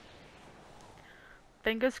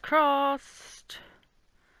 fingers crossed.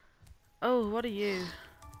 Oh, what are you?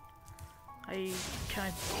 I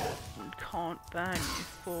can't burn you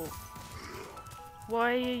for.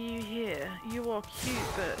 Why are you here? You are cute,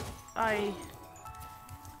 but I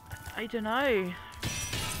don't know.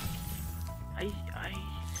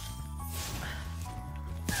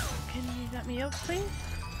 Can you let me up, please?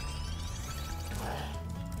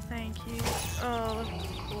 Thank you. Oh, of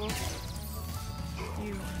course.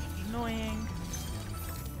 You annoying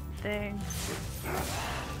thing.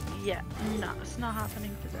 Yeah, no, it's not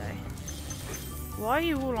happening today. Why are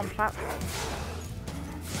you all on platforms?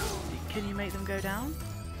 Can you make them go down?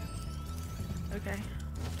 Okay.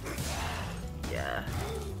 Yeah.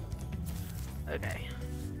 Okay.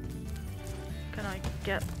 Can I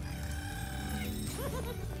get...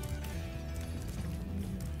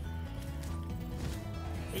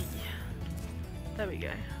 Hey. There we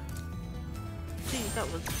go. Geez,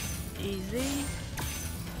 that was easy.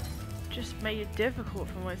 Just made it difficult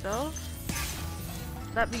for myself.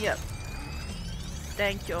 Let me up.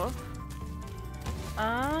 Thank you.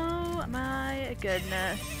 Oh my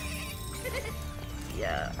goodness.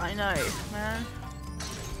 Yeah, I know, man.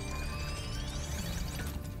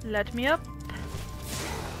 Let me up.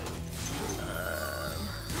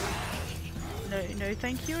 No,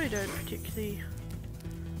 thank you. I don't particularly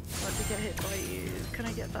want to get hit by you. Can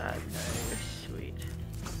I get that? No, sweet.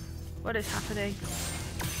 What is happening?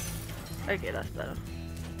 Okay, that's better.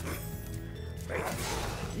 Right.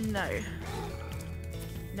 No.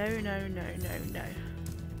 No.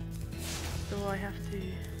 So I have to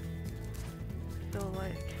feel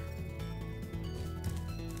like...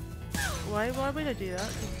 Why would I do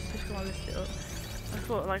that? Just want to lift it up. I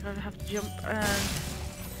thought like I'd have to jump and...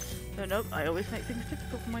 No, nope, I always make things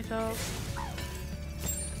difficult for myself.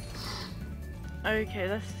 Okay,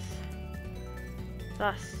 that's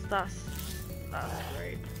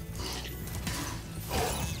great.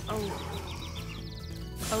 Oh.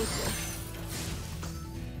 Okay.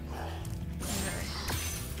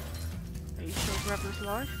 Are you sure Grabber's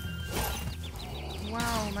life?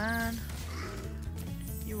 Wow, man.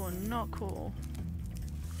 You are not cool.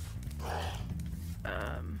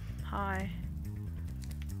 Hi.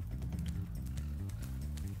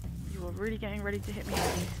 You are really getting ready to hit me.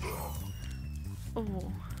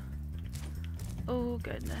 Oh. Oh,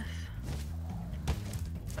 goodness.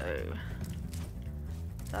 Oh.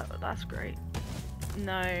 That's great.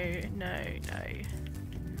 No.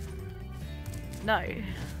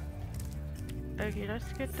 Okay,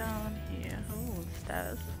 let's get down here. Oh,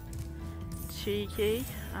 stairs. Cheeky.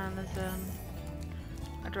 And there's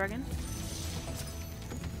a dragon.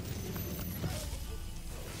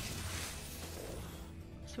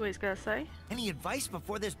 So what he's gonna say? Any advice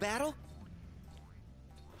before this battle?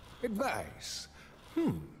 Advice?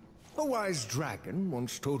 A wise dragon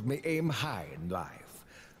once told me aim high in life,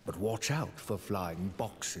 but watch out for flying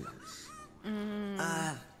boxes.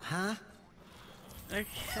 Huh?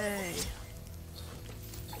 Okay.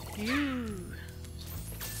 You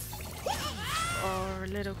are a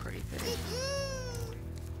little creepy.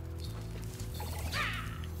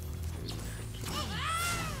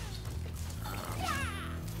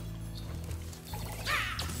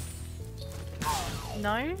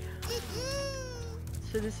 No?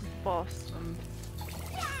 So this is boss, I'm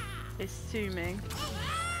assuming.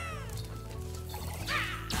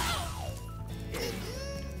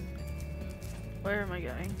 Where am I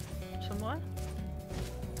going? Somewhere?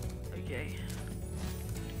 Okay.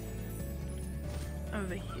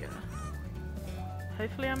 Over here.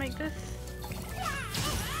 Hopefully I make this.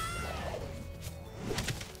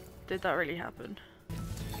 Did that really happen?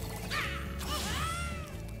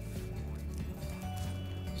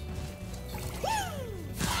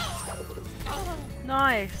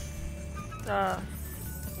 Nice stuff.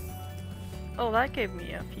 Oh, that gave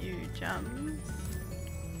me a few gems.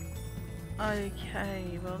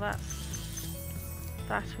 Okay, well that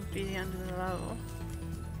would be the end of the level.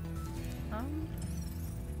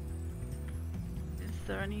 Is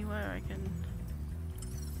there anywhere I can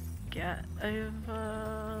get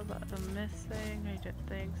over that I'm missing? I don't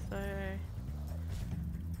think so.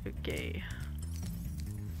 Okay.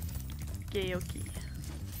 Okay.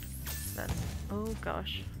 Let's, oh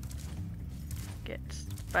gosh. Get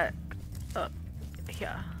back up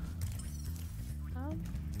here.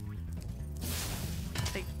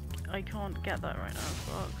 I can't get that right now,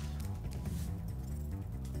 Fox.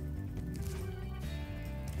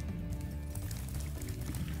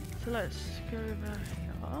 So let's go over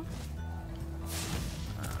here.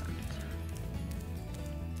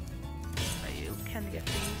 And you can get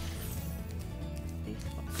these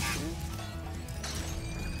boxes.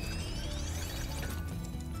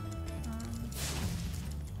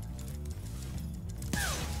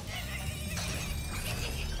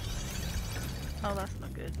 Oh, that's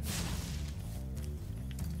not good.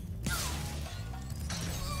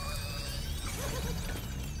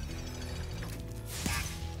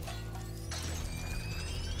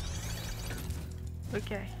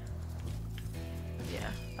 Okay.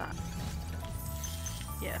 Yeah, that.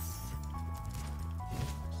 Yes.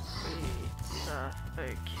 Sweet stuff.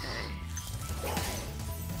 Okay.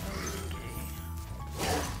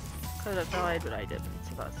 Could have died, but I didn't,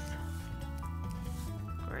 so that's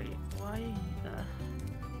great. Why the...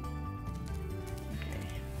 Okay.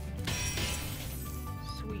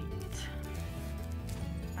 Sweet.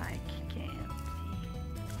 I can't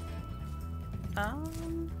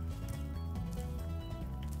see.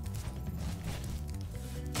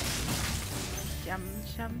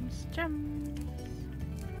 Gems.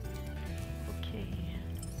 Okay.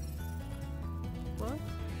 What?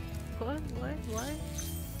 Why?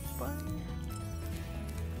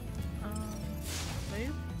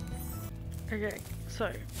 Move? Okay, so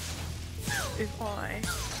if I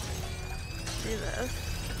do this,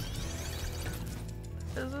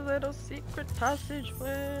 there's a little secret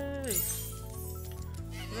passageway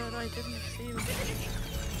that I didn't see before.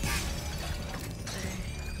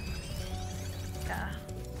 Yeah.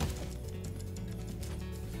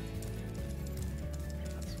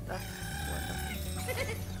 That's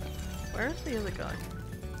wonderful. Where's the other guy?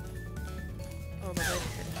 Oh, the way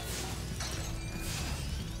here.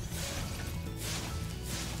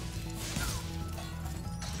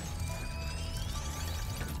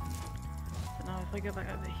 So now if I go back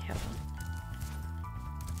over here,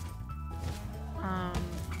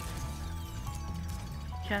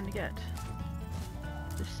 you can get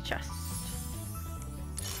this chest.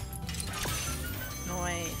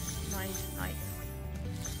 Nice.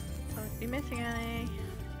 Don't be missing any.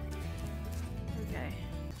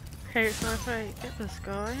 Okay, so if I get this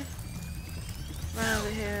guy, run over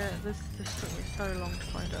here, this took me so long to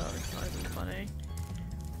find out, it's not even funny.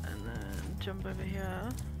 And then jump over here.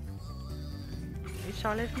 It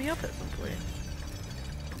shall lift me up at some point.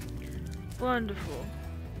 Wonderful.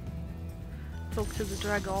 Talk to the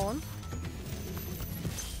dragon.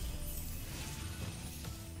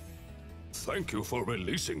 Thank you for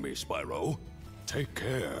releasing me, Spyro. Take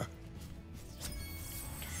care.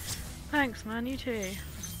 Thanks, man. You too.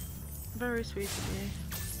 Very sweet of you.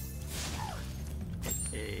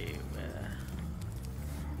 Okay,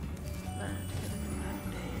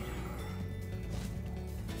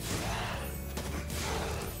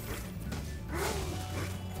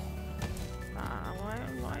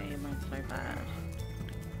 why am I so bad?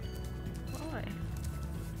 Why?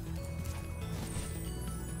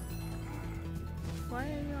 Why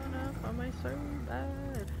on earth am I so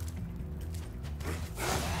bad?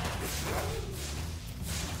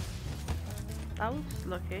 That was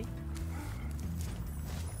lucky.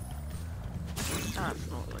 That's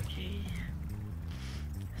not lucky.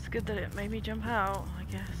 It's good that it made me jump out, I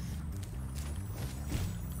guess.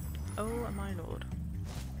 Oh my lord.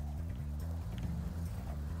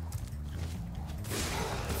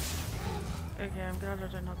 Okay, I'm glad I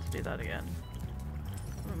don't have to do that again.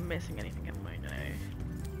 I'm not missing anything in my nose.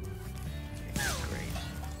 Okay, great.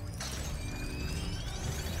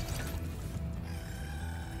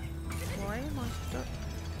 Why am I stuck?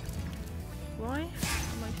 Why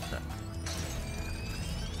am I stuck?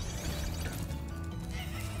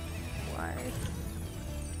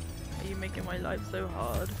 Why are you making my life so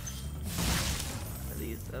hard? Are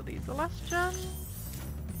these the last gems?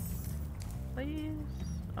 Please?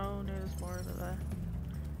 Oh no, there's more over there.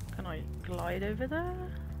 Can I glide over there?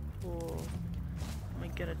 Or am I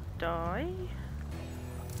gonna die?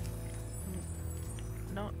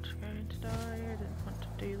 I'm not going to die, I didn't want to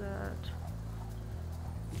do that.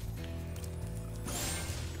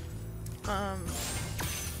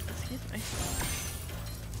 Excuse me.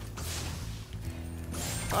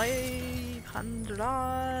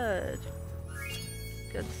 500!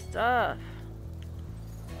 Good stuff.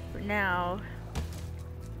 But now,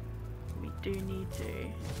 we do need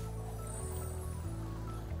to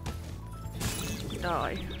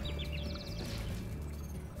die.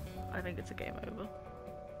 I think it's a game over.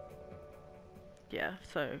 Yeah,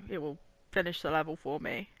 so it will finish the level for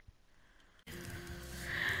me.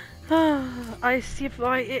 I see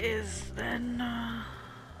why it is then.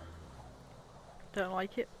 Don't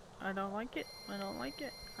like it. I don't like it. I don't like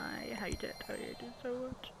it. I hate it. I hate it so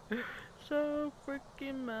much. So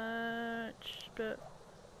freaking much. But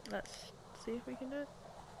let's see if we can do it.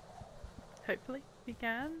 Hopefully we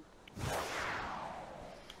can.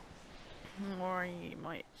 Or I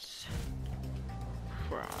might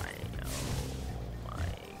cry. Oh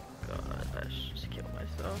my god. Let's just kill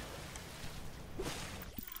myself.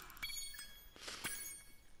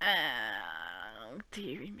 Oh,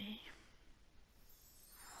 dearie me.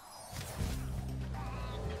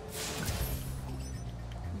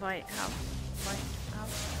 Light out. Light out.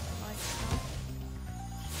 Light out.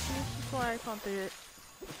 This is why I can't do it.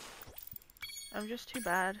 I'm just too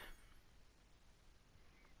bad.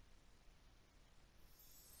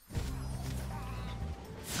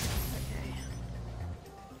 Okay.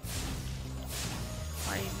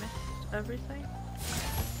 I missed everything.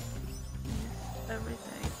 Missed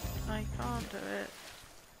everything. I can't do it.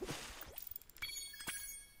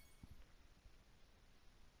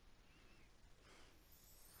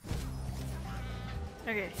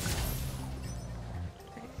 Okay.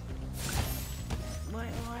 Why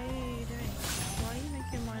are you doing? Why are you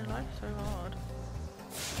making my life so hard?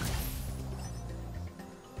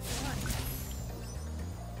 Why?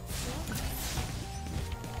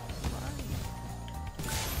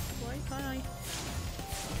 Why can't I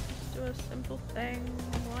just do a simple thing?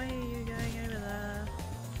 Why are you going over there?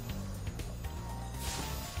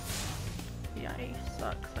 The ice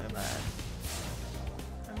sucks so bad.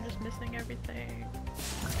 I'm just missing everything.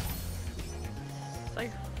 So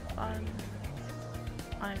fun.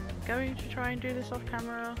 I'm going to try and do this off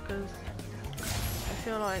camera because I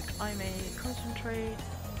feel like I may concentrate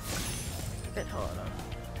a bit harder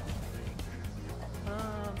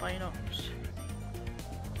by not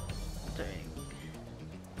doing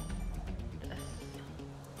this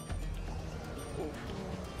awful.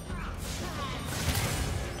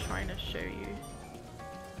 I'm trying to show you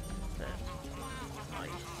that I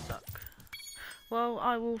suck. Well,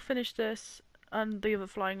 I will finish this and the other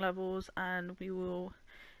flying levels, and we will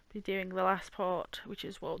be doing the last part, which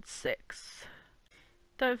is World 6.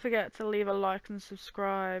 Don't forget to leave a like and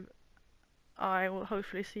subscribe. I will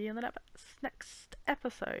hopefully see you in the next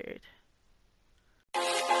episode.